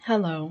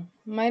Hello,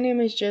 my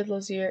name is Jed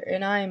Lazier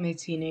and I am a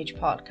teenage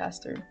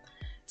podcaster.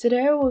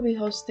 Today I will be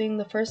hosting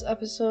the first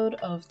episode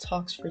of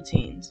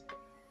Talks4Teens.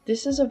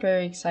 This is a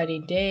very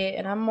exciting day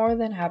and I'm more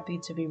than happy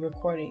to be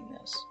recording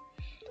this.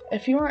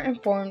 If you aren't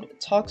informed,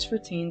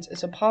 Talks4Teens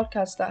is a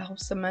podcast that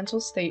helps the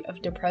mental state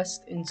of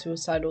depressed and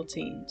suicidal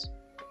teens.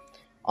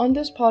 On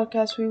this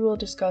podcast, we will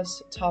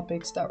discuss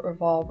topics that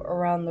revolve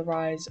around the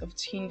rise of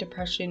teen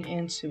depression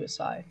and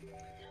suicide.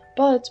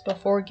 But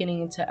before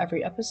getting into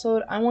every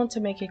episode, I want to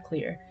make it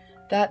clear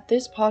that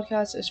this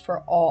podcast is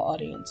for all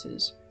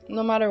audiences,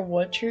 no matter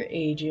what your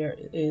age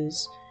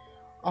is,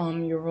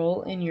 your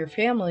role in your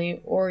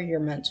family, or your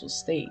mental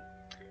state.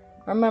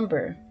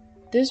 Remember,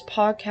 this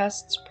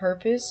podcast's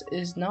purpose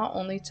is not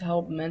only to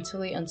help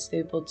mentally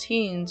unstable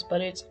teens,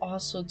 but it's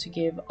also to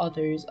give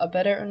others a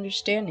better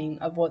understanding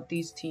of what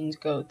these teens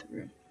go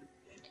through.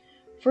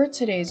 For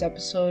today's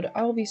episode,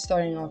 I will be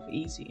starting off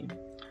easy.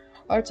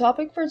 Our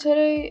topic for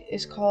today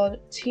is called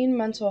Teen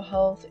Mental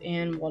Health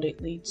and What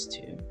It Leads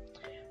to.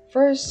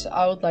 First,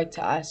 I would like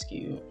to ask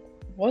you,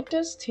 what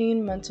does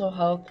teen mental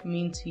health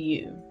mean to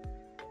you?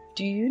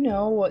 Do you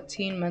know what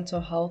teen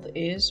mental health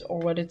is or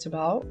what it's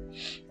about?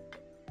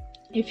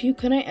 If you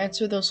couldn't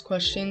answer those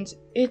questions,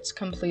 it's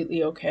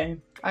completely okay.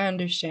 I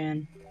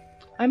understand.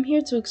 I'm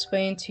here to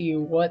explain to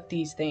you what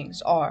these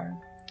things are.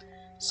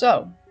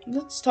 So,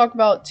 let's talk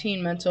about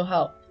teen mental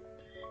health.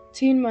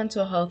 Teen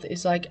mental health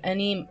is like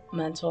any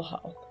mental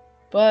health,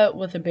 but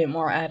with a bit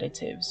more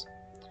additives.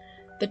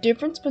 The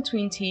difference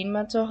between teen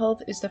mental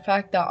health is the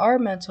fact that our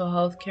mental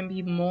health can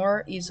be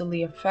more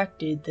easily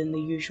affected than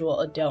the usual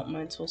adult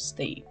mental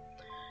state.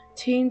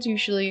 Teens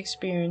usually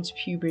experience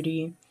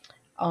puberty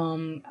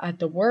at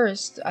the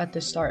worst at the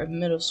start of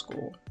middle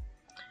school.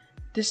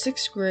 The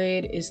 6th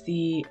grade is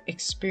the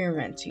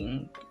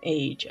experimenting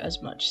age,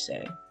 as much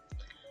say.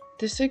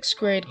 The 6th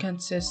grade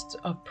consists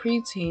of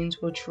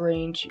preteens, which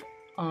range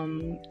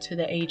to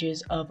the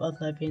ages of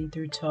 11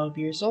 through 12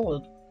 years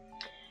old.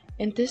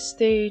 In this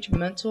stage,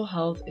 mental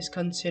health is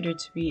considered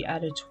to be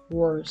at its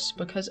worst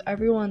because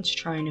everyone's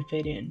trying to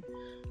fit in.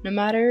 No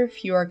matter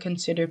if you are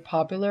considered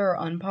popular or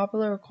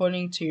unpopular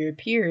according to your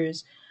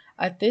peers,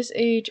 at this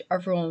age,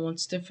 everyone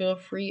wants to feel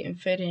free and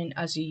fit in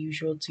as a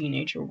usual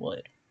teenager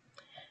would.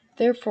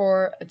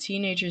 Therefore, a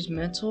teenager's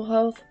mental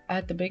health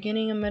at the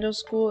beginning of middle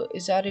school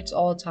is at its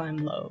all-time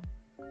low,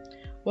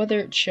 whether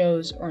it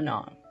shows or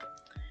not.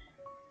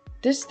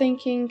 This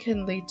thinking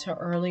can lead to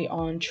early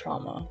on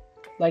trauma,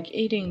 like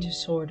eating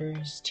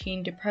disorders,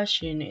 teen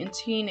depression, and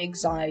teen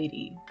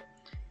anxiety.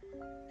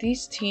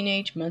 These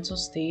teenage mental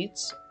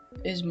states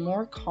is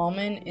more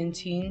common in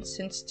teens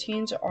since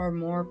teens are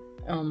more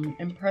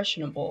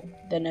impressionable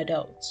than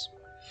adults.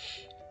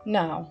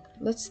 Now,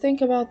 let's think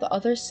about the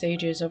other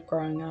stages of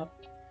growing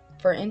up.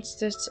 For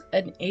instance,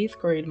 an 8th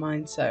grade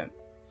mindset.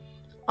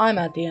 I'm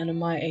at the end of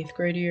my 8th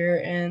grade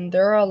year, and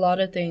there are a lot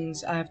of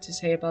things I have to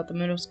say about the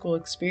middle school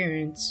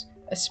experience,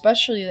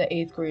 especially the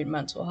 8th grade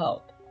mental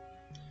health.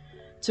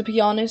 To be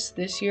honest,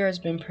 this year has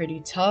been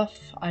pretty tough.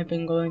 I've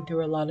been going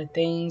through a lot of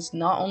things,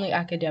 not only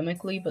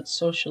academically, but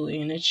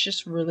socially, and it's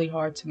just really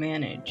hard to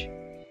manage.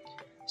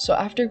 So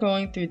after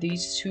going through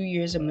these 2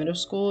 years of middle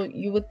school,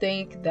 you would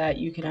think that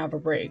you can have a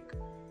break.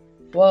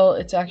 Well,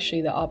 it's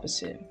actually the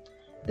opposite.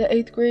 The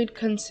 8th grade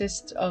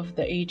consists of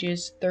the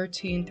ages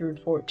 13 through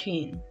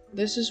 14.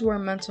 This is where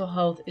mental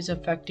health is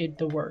affected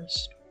the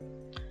worst.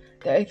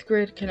 The 8th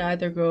grade can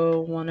either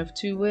go one of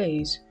two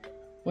ways.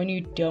 When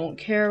you don't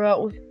care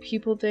about what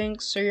people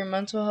think, so your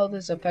mental health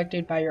is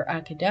affected by your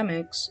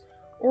academics,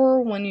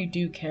 or when you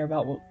do care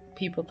about what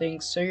people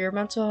think, so your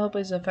mental health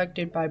is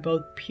affected by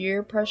both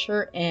peer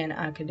pressure and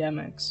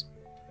academics.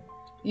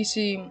 You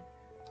see,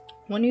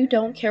 when you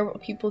don't care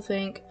what people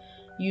think,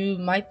 you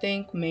might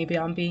think maybe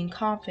I'm being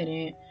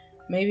confident,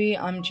 maybe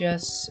I'm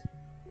just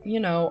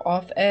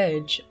off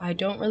edge. I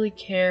don't really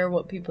care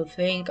what people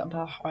think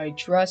about how I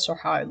dress or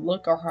how I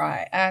look or how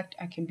I act.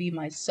 I can be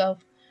myself.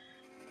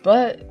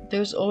 But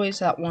there's always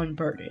that one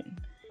burden.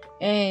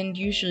 And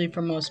usually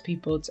for most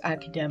people it's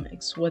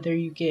academics, whether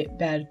you get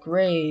bad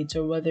grades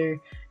or whether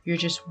you're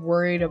just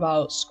worried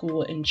about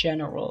school in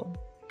general.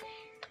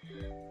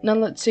 Now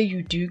let's say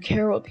you do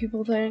care what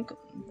people think.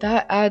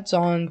 That adds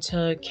on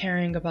to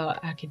caring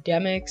about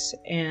academics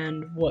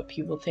and what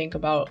people think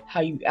about how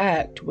you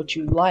act, what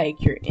you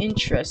like, your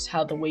interests,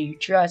 how the way you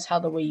dress, how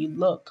the way you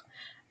look,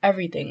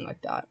 everything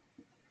like that.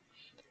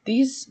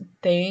 These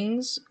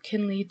things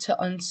can lead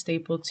to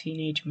unstable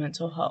teenage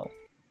mental health.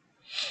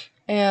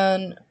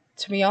 And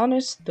to be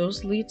honest,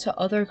 those lead to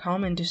other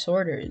common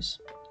disorders.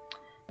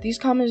 These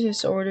common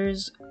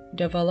disorders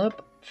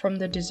develop from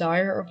the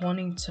desire of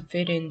wanting to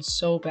fit in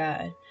so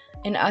bad.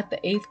 And at the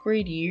 8th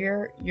grade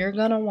year, you're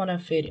gonna want to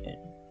fit in.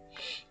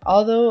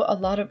 Although a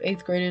lot of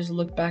 8th graders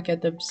look back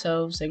at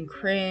themselves and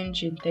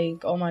cringe and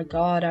think, oh my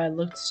god, I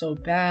looked so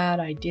bad,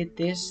 I did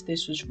this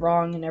was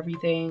wrong and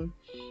everything.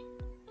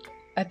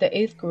 At the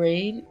 8th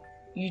grade,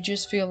 you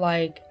just feel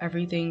like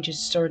everything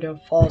just sort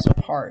of falls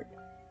apart.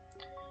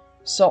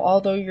 So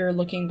although you're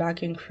looking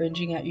back and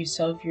cringing at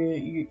yourself,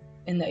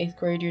 in the 8th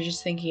grade, you're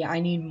just thinking, I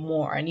need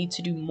more. I need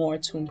to do more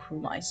to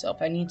improve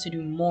myself. I need to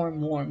do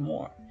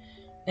more.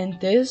 And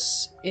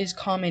this is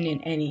common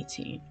in any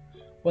teen.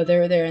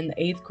 Whether they're in the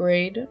 8th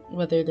grade,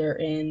 whether they're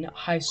in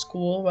high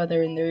school,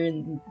 whether they're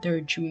in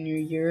their junior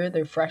year,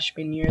 their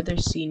freshman year, their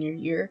senior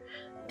year,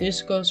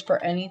 this goes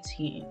for any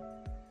teen.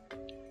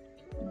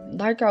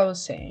 Like I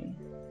was saying,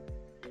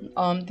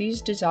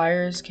 these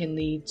desires can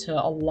lead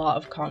to a lot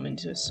of common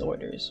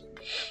disorders.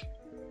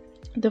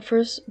 The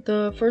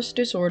first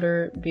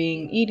disorder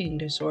being eating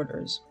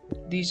disorders.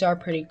 These are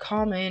pretty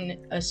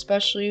common,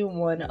 especially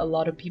when a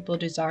lot of people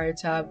desire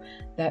to have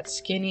that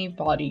skinny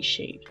body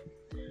shape.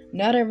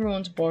 Not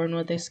everyone's born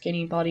with a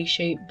skinny body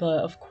shape,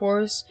 but of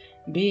course,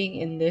 being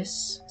in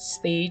this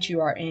stage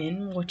you are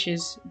in, which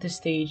is the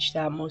stage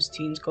that most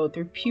teens go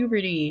through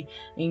puberty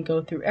and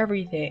go through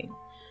everything,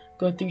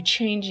 go through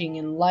changing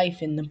in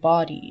life in the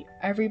body.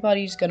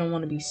 Everybody's gonna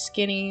want to be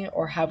skinny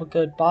or have a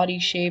good body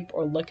shape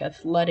or look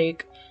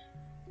athletic.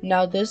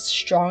 Now, this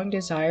strong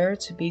desire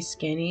to be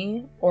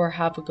skinny or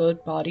have a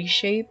good body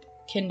shape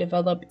can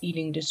develop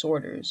eating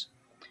disorders.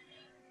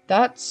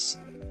 That's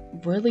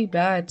really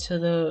bad to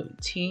the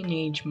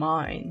teenage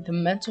mind. The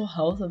mental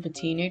health of a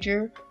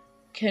teenager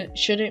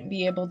shouldn't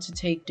be able to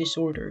take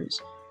disorders.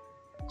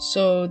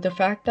 So the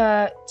fact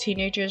that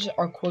teenagers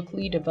are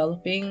quickly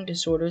developing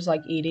disorders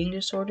like eating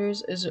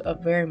disorders is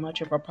very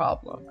much of a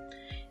problem.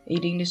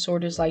 Eating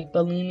disorders like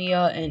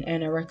bulimia and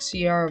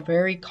anorexia are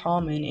very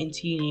common in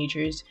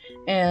teenagers,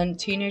 and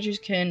teenagers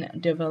can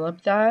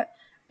develop that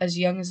as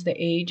young as the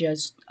age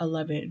as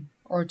 11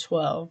 or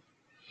 12.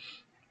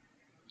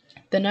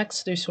 The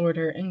next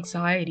disorder,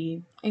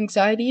 anxiety.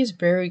 Anxiety is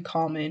very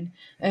common.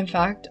 In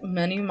fact,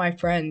 many of my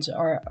friends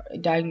are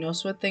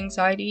diagnosed with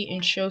anxiety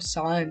and show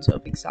signs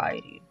of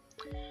anxiety.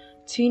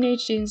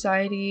 Teenage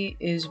anxiety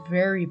is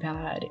very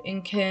bad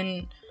and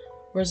can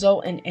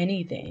result in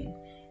anything.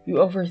 You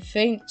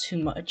overthink too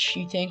much.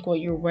 You think what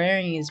you're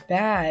wearing is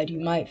bad.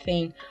 You might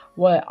think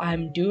what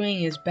I'm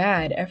doing is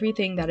bad.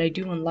 Everything that I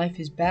do in life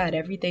is bad.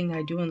 Everything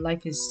I do in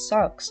life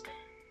sucks.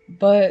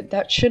 But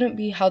that shouldn't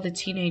be how the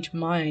teenage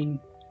mind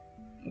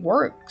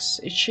works.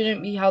 It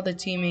shouldn't be how the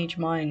teenage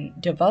mind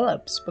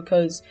develops,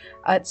 because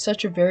at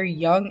such a very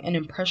young and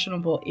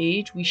impressionable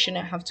age, we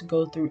shouldn't have to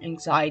go through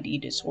anxiety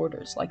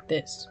disorders like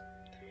this.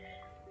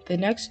 The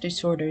next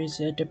disorder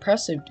is a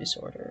depressive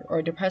disorder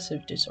or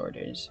depressive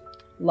disorders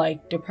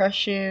like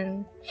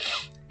depression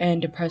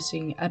and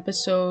depressing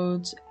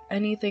episodes,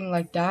 anything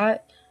like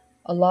that.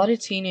 A lot of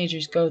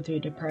teenagers go through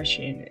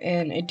depression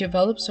and it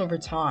develops over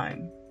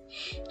time.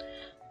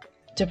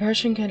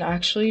 Depression can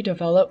actually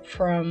develop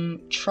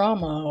from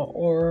trauma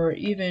or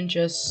even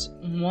just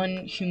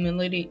one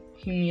humiliating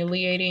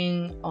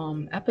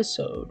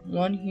episode,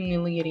 one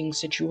humiliating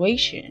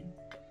situation.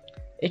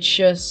 It's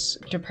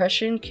just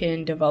depression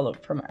can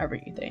develop from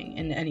everything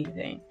and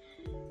anything.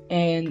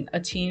 And a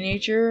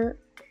teenager,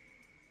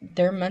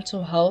 their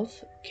mental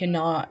health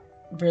cannot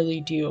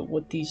really deal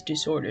with these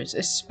disorders,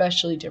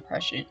 especially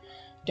depression.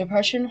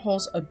 Depression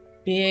holds a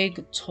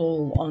big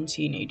toll on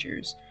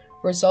teenagers,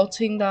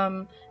 resulting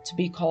them to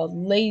be called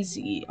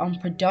lazy,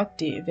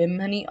 unproductive, and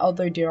many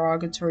other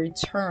derogatory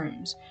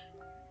terms.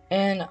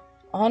 And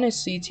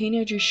honestly,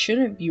 teenagers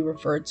shouldn't be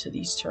referred to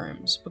these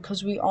terms,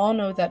 because we all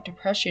know that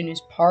depression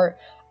is part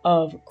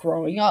of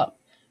growing up.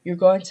 You're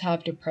going to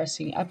have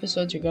depressing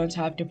episodes, you're going to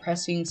have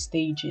depressing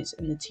stages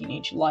in the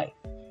teenage life.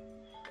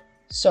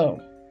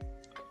 So,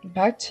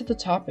 back to the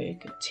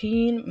topic,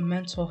 teen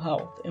mental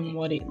health and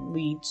what it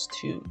leads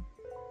to.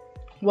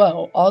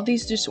 Well, all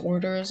these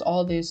disorders,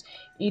 all these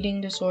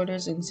eating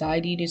disorders,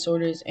 anxiety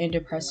disorders, and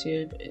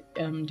depressive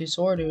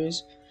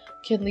disorders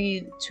can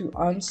lead to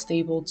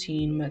unstable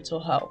teen mental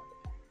health.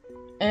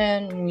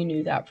 And we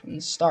knew that from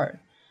the start.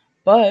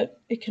 But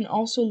it can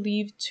also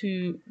lead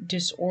to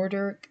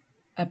disorderic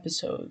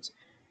episodes.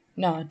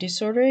 Now,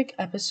 disorderic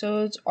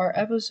episodes are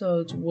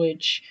episodes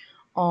which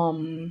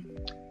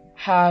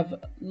have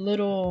but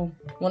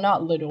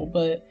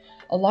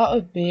a lot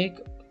of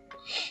big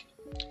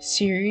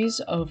series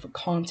of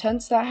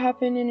contents that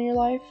happen in your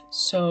life.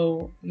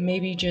 So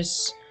maybe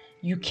just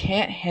you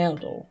can't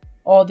handle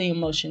all the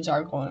emotions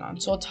are going on.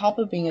 So on top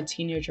of being a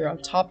teenager, on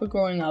top of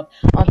growing up,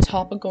 on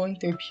top of going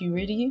through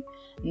puberty,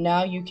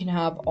 now you can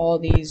have all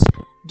these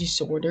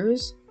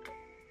disorders,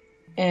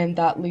 and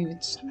that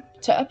leads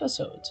to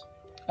episodes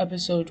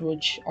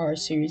which are a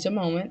series of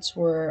moments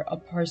where a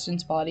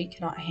person's body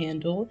cannot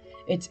handle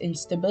its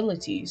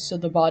instability. So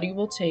the body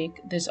will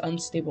take this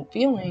unstable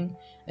feeling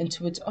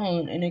into its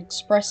own and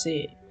express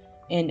it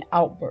in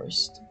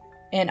outbursts,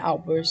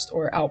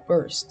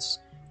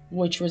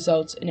 which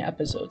results in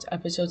episodes.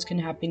 Episodes can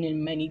happen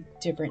in many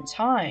different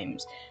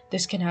times.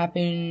 This can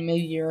happen,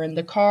 maybe you're in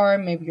the car,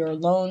 maybe you're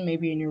alone,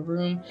 maybe in your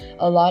room.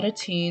 A lot of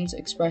teens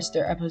express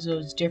their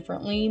episodes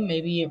differently.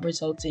 Maybe it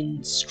results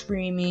in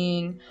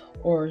screaming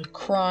or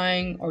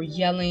crying or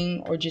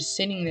yelling or just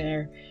sitting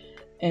there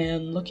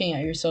and looking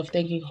at yourself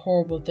thinking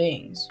horrible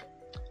things.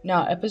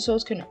 Now,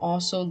 episodes can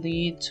also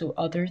lead to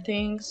other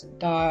things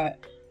that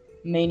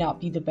may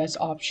not be the best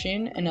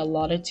option, and a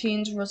lot of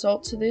teens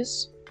result to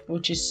this.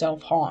 which is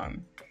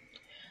self-harm.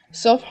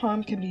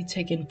 Self-harm can be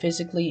taken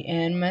physically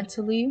and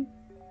mentally.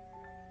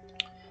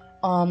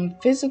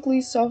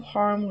 Physically,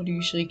 self-harm would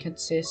usually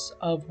consist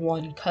of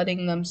one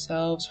cutting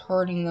themselves,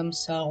 hurting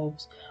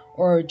themselves,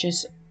 or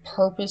just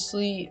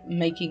purposely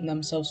making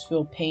themselves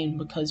feel pain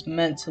because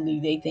mentally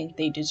they think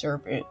they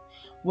deserve it,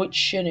 which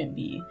shouldn't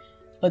be.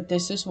 But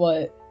this is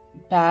what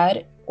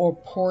bad or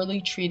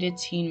poorly treated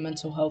teen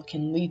mental health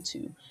can lead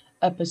to: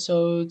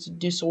 episodes,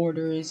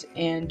 disorders,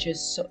 and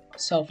just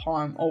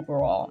self-harm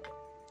overall.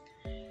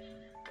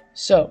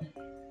 So,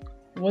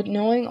 with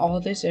knowing all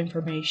this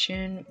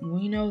information,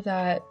 we know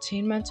that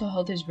teen mental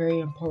health is very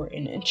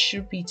important and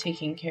should be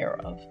taken care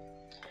of.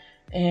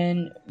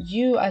 And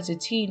you as a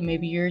teen,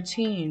 maybe you're a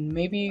teen,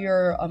 maybe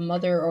you're a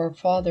mother or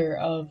father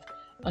of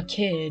a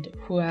kid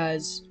who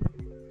has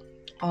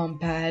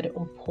bad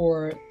or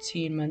poor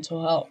teen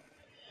mental health.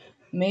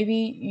 Maybe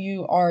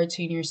you are a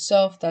teen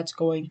yourself that's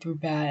going through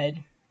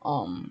bad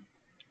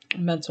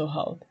mental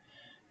health.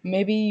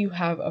 Maybe you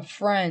have a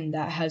friend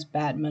that has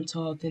bad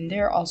mental health and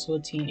they're also a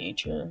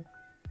teenager.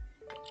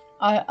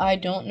 I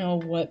don't know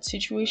what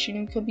situation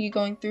you could be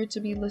going through to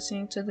be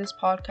listening to this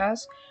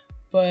podcast,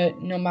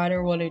 but no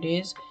matter what it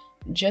is,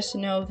 just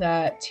know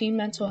that teen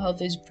mental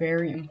health is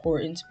very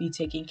important to be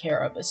taken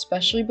care of,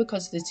 especially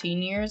because the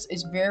teen years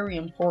is very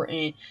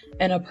important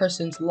in a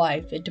person's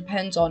life. It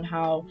depends on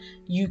how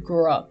you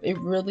grew up. It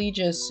really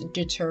just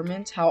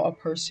determines how a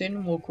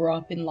person will grow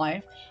up in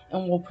life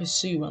and will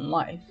pursue in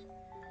life.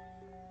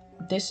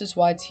 This is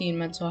why teen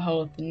mental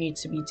health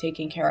needs to be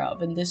taken care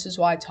of, and this is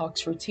why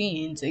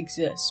Talks4Teens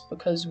exists,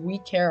 because we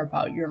care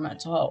about your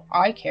mental health.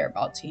 I care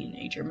about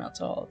teenager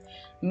mental health.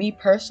 Me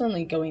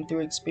personally, going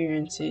through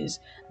experiences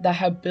that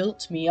have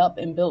built me up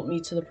and built me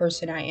to the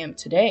person I am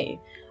today,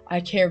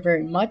 I care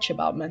very much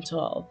about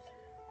mental health.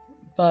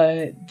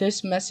 But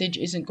this message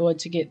isn't going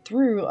to get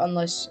through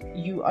unless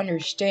you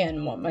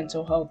understand what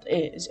mental health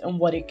is and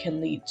what it can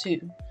lead to,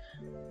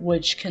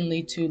 which can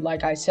lead to,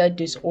 like I said,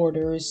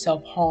 disorders,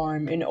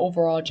 self-harm, and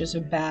overall just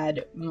a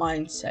bad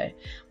mindset,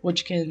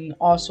 which can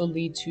also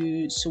lead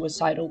to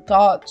suicidal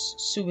thoughts,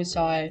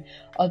 suicide,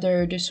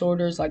 other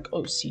disorders like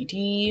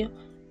OCD,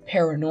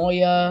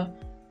 paranoia,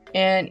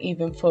 and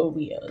even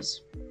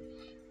phobias.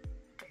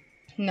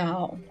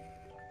 Now,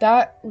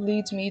 that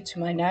leads me to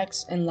my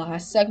next and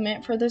last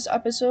segment for this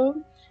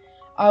episode.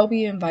 I'll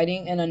be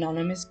inviting an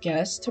anonymous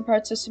guest to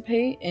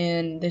participate,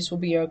 and this will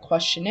be a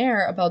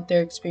questionnaire about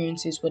their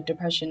experiences with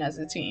depression as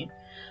a teen.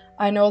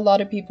 I know a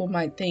lot of people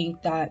might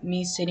think that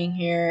me sitting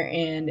here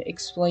and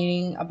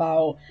explaining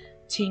about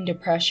teen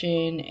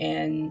depression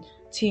and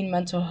teen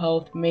mental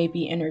health may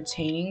be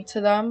entertaining to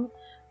them,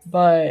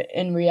 but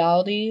in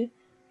reality,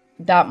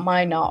 that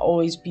might not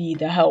always be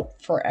the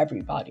help for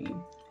everybody,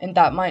 and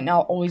that might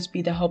not always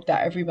be the help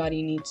that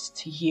everybody needs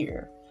to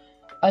hear.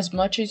 As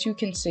much as you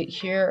can sit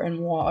here and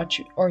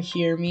watch or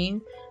hear me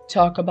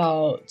talk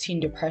about teen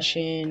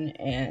depression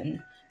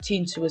and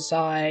teen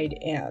suicide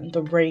and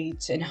the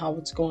rates and how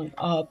it's going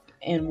up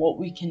and what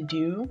we can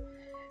do,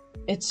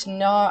 it's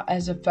not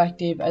as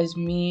effective as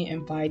me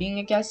inviting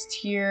a guest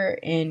here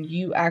and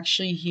you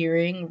actually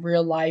hearing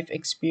real life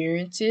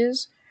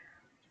experiences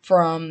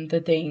from the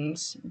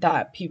things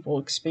that people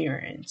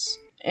experience.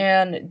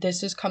 And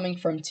this is coming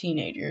from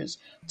teenagers.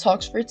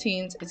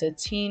 Talks4Teens is a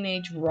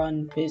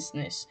teenage-run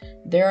business.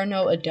 There are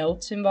no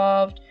adults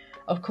involved.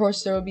 Of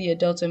course, there will be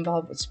adults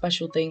involved with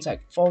special things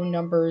like phone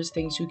numbers,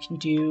 things you can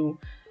do.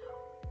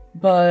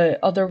 But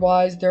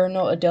otherwise, there are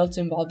no adults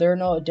involved. There are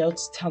no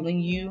adults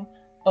telling you,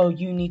 oh,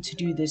 you need to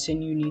do this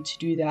and you need to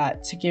do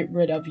that to get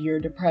rid of your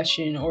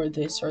depression or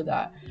this or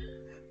that.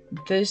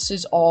 This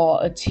is all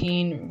a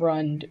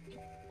teen-run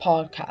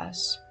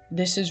podcast.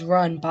 This is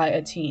run by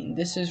a teen.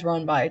 This is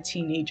run by a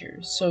teenager.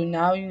 So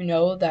now you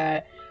know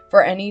that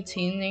for any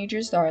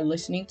teenagers that are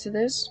listening to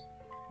this,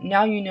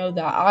 now you know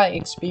that I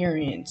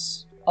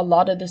experience a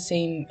lot of the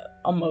same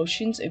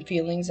emotions and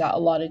feelings that a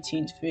lot of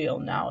teens feel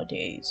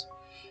nowadays.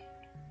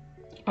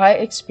 I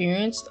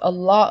experienced a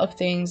lot of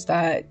things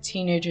that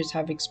teenagers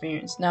have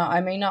experienced. Now,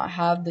 I may not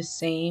have the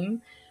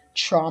same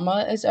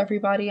trauma as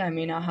everybody. I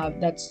may not have,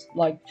 that's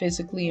like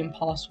physically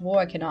impossible.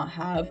 I cannot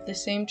have the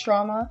same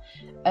trauma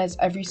as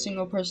every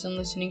single person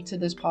listening to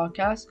this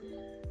podcast,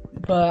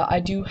 but I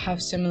do have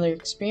similar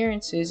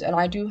experiences, and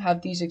I do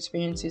have these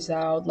experiences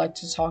that I would like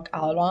to talk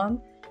out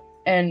on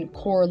and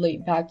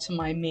correlate back to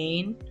my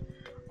main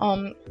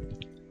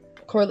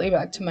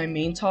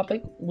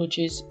topic, which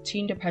is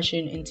teen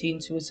depression and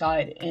teen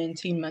suicide and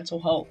teen mental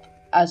health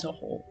as a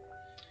whole.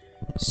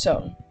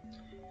 So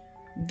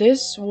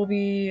this will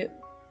be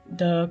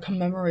the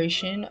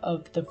commemoration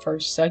of the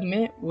first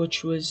segment,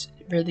 which was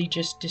really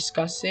just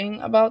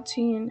discussing about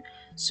teen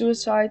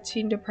suicide,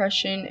 teen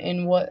depression,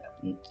 and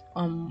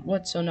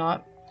what's or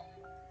not.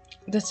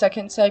 The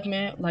second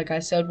segment, like I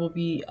said, will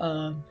be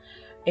a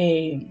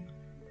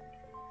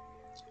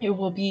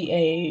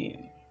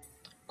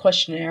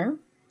questionnaire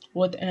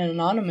with an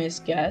anonymous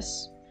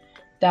guest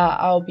that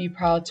I'll be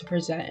proud to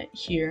present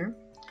here.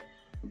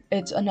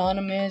 It's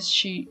anonymous.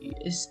 She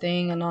is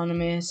staying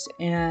anonymous,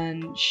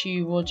 and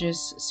she will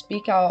just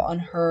speak out on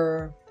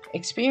her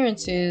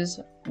experiences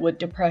with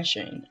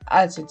depression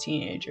as a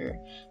teenager.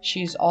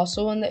 She's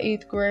also in the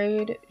 8th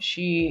grade.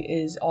 She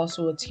is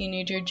also a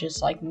teenager,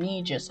 just like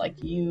me, just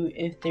like you,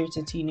 if there's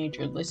a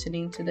teenager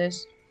listening to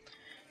this.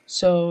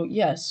 So,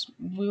 yes,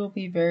 we will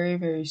be very,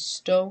 very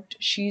stoked.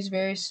 She's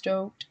very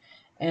stoked,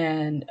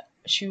 and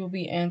she will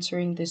be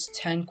answering this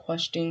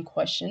 10-question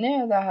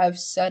questionnaire that I've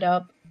set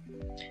up.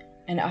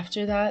 And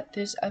after that,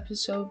 this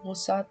episode will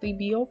sadly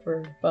be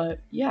over. But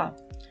yeah,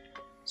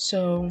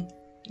 so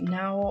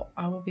now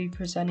I will be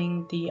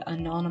presenting the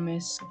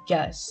anonymous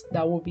guest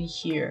that will be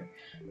here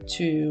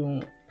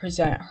to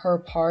present her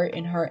part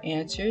and her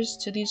answers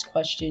to these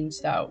questions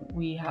that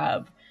we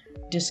have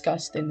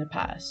discussed in the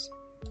past.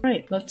 All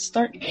right, let's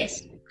start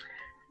this.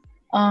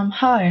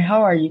 Hi,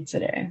 how are you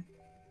today?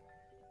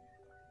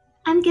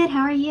 I'm good.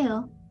 How are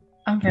you?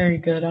 I'm very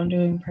good. I'm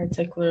doing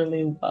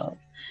particularly well.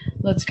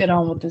 Let's get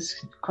on with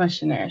this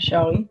questionnaire,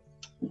 shall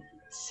we?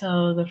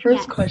 So the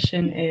first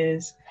question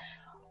is,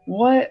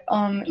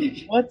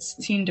 what's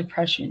teen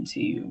depression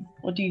to you?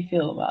 What do you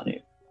feel about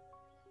it?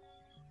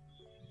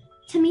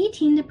 To me,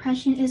 teen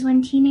depression is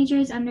when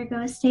teenagers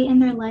undergo a state in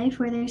their life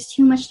where there's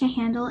too much to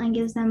handle and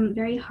gives them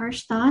very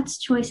harsh thoughts,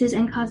 choices,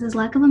 and causes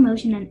lack of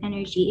emotion and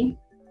energy.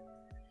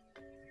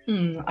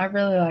 I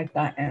really like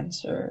that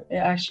answer. It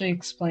actually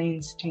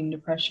explains teen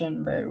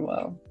depression very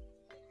well.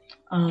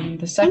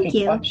 The second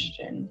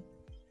question.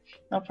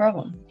 No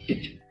problem.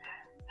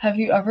 Have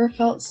you ever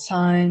felt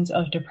signs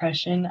of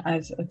depression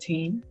as a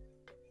teen?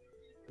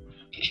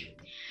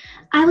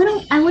 I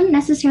wouldn't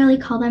necessarily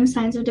call them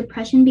signs of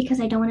depression because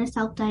I don't want to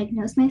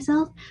self-diagnose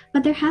myself,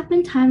 but there have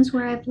been times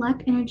where I've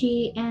lacked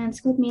energy and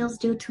skipped meals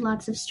due to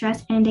lots of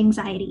stress and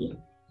anxiety.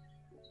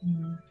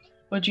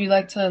 Would you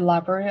like to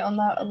elaborate on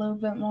that a little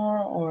bit more,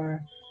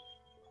 or?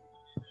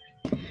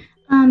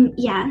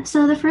 Yeah,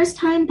 so the first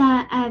time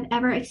that I've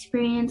ever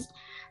experienced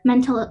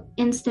mental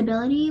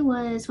instability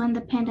was when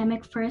the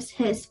pandemic first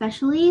hit,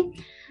 especially.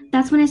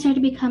 That's when I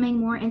started becoming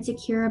more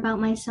insecure about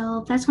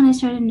myself. That's when I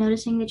started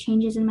noticing the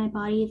changes in my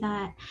body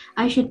that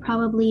I should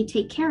probably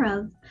take care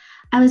of.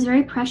 I was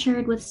very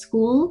pressured with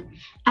school.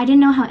 I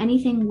didn't know how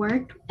anything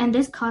worked, and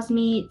this caused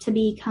me to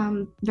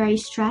become very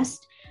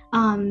stressed,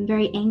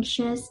 very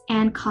anxious,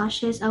 and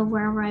cautious of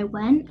wherever I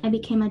went. I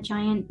became a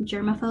giant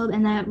germaphobe,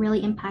 and that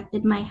really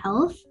impacted my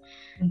health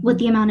with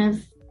the amount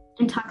of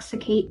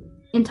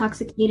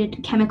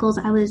intoxicated chemicals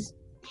I was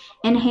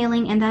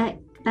inhaling, and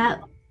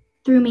that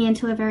threw me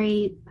into a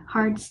very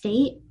hard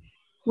state,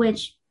 and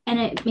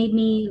it made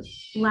me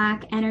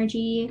lack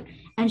energy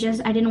and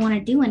just I didn't want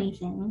to do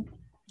anything.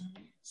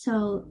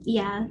 So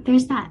yeah,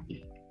 there's that.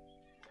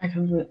 I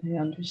completely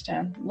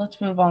understand. Let's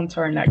move on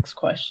to our next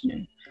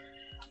question.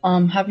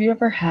 Have you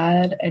ever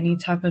had any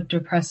type of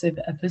depressive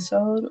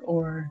episode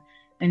or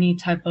any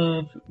type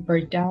of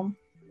breakdown?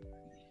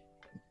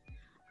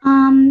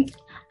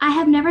 I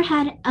have never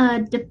had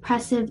a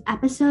depressive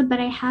episode,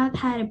 but I have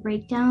had a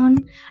breakdown.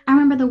 I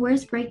remember the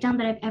worst breakdown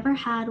that I've ever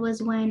had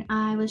was when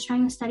I was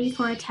trying to study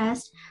for a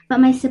test, but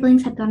my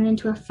siblings had gotten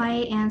into a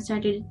fight and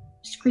started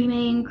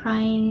screaming,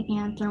 crying,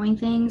 and throwing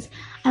things.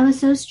 I was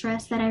so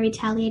stressed that I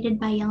retaliated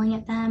by yelling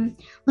at them.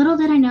 Little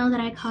did I know that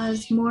I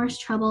caused more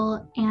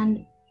trouble,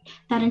 and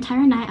that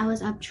entire night I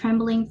was up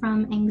trembling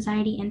from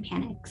anxiety and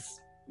panics.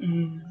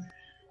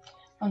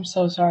 I'm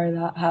so sorry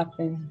that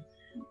happened.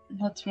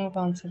 Let's move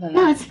on to the next.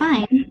 No, it's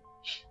fine.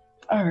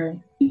 All right.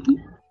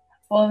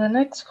 Well, the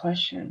next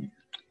question.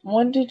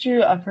 When did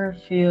you ever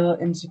feel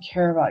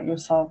insecure about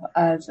yourself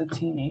as a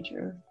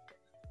teenager?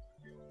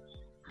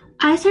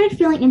 I started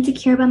feeling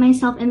insecure about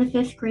myself in the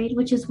 5th grade,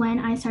 which is when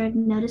I started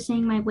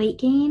noticing my weight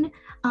gain,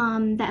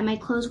 that my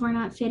clothes were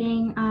not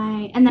fitting.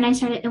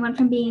 It went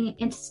from being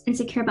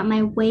insecure about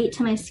my weight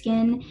to my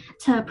skin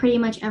to pretty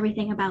much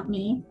everything about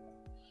me.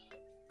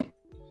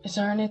 Is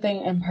there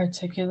anything in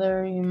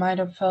particular you might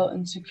have felt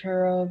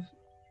insecure of?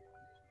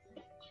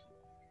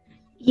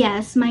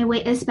 Yes, my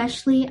weight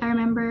especially. I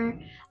remember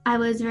I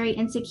was very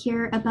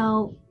insecure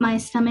about my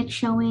stomach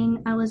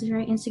showing. I was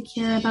very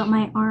insecure about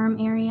my arm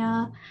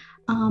area.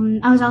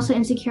 I was also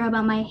insecure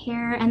about my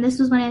hair. And this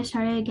was when I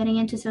started getting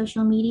into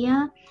social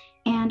media.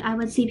 And I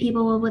would see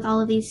people with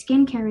all of these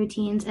skincare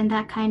routines, and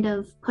that kind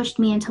of pushed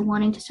me into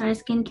wanting to start a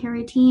skincare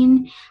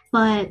routine.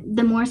 But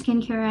the more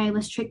skincare I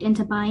was tricked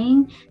into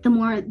buying,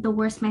 the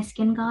worse my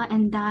skin got,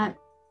 and that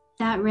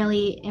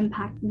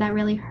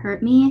really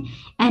hurt me,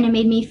 and it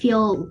made me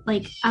feel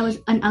like I was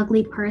an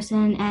ugly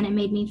person, and it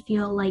made me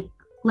feel like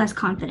less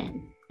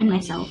confident in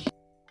myself.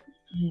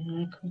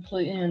 I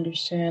completely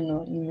understand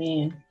what you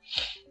mean.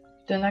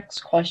 The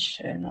next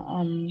question,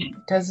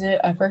 does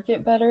it ever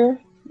get better?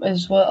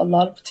 Is what a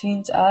lot of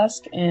teens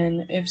ask,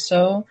 and if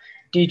so,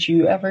 did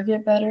you ever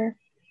get better?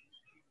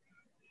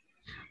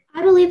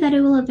 I believe that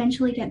it will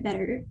eventually get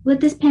better.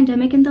 With this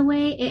pandemic in the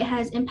way, it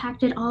has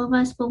impacted all of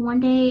us, but one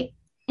day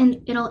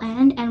it'll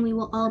end and we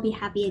will all be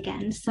happy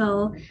again.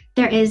 So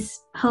there is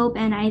hope,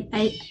 and I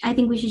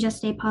think we should just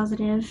stay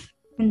positive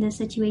in this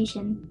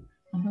situation.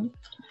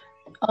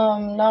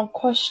 Now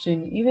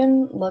question,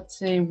 even let's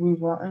say we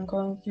weren't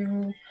going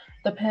through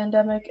the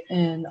pandemic,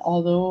 and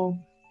although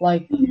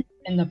like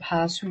in the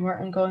past we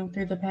weren't going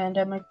through the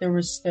pandemic, there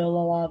was still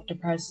a lot of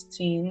depressed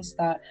teens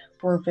that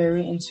were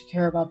very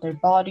insecure about their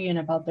body and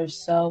about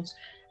themselves.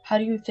 How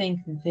do you think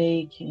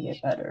they can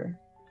get better?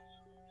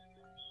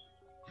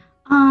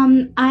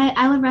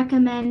 I would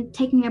recommend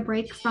taking a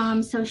break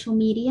from social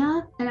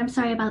media, and I'm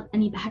sorry about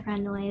any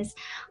background noise.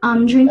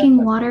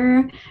 Drinking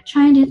water,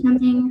 trying to do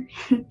something,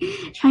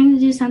 trying to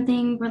do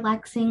something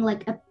relaxing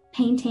like a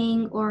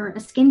painting or a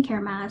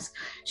skincare mask.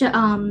 I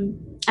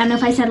don't know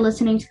if I said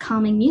listening to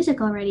calming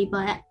music already,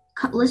 but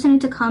listening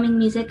to calming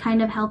music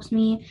kind of helps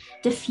me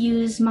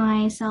diffuse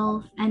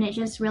myself, and it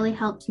just really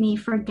helps me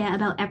forget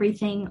about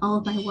everything, all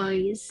of my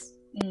worries.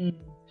 Mm,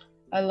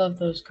 I love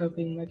those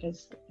coping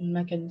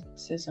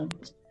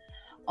mechanisms.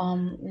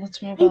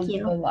 Let's move Thank on to the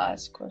you.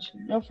 last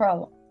question. No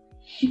problem.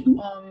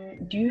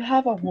 Mhm. Do you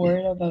have a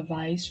word of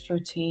advice for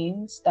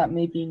teens that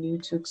may be new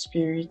to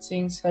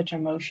experiencing such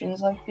emotions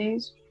like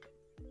these?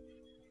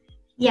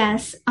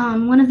 Yes,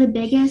 one of the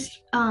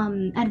biggest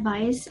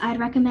advice I'd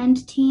recommend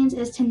to teens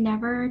is to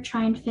never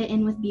try and fit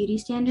in with beauty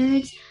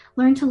standards.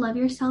 Learn to love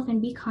yourself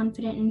and be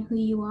confident in who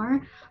you are.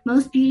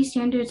 Most beauty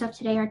standards of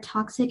today are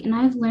toxic, and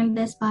I've learned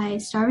this by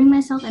starving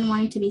myself and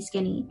wanting to be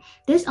skinny.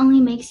 This only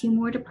makes you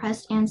more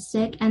depressed and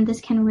sick, and this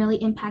can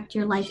really impact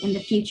your life in the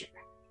future.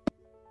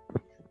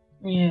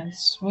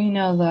 Yes, we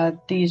know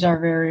that these are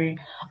very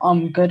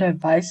good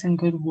advice and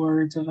good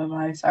words of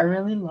advice. I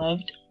really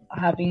loved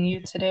having you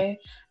today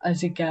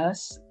as a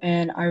guest,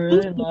 and I Thank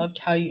really you. loved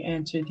how you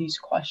answered these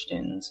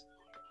questions.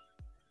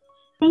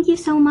 Thank you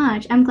so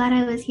much. I'm glad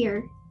I was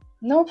here.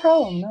 No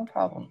problem, no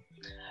problem.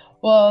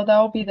 Well, that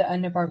will be the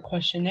end of our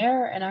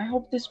questionnaire, and I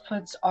hope this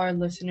puts our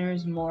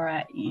listeners more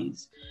at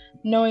ease.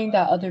 Knowing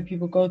that other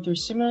people go through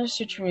similar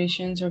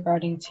situations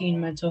regarding teen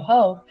mental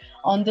health,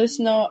 on this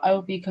note, I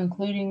will be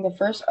concluding the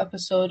first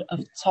episode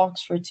of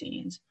Talks for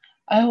Teens.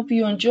 I hope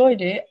you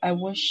enjoyed it. I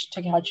wish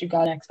to catch you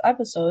guys next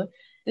episode.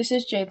 This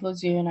is Jade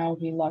Lazier, and I will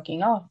be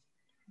logging off.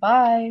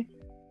 Bye!